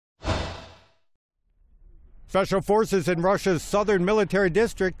Special forces in Russia's southern military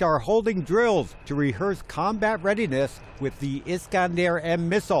district are holding drills to rehearse combat readiness with the Iskander-M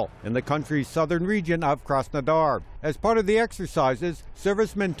missile in the country's southern region of Krasnodar. As part of the exercises,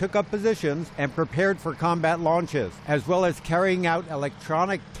 servicemen took up positions and prepared for combat launches, as well as carrying out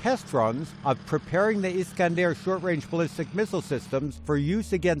electronic test runs of preparing the Iskander short-range ballistic missile systems for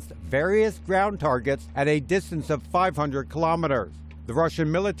use against various ground targets at a distance of 500 kilometers. The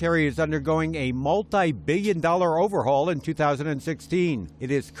Russian military is undergoing a multi-billion-dollar overhaul in 2016.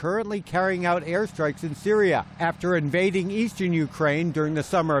 It is currently carrying out airstrikes in Syria after invading eastern Ukraine during the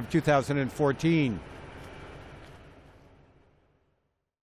summer of 2014.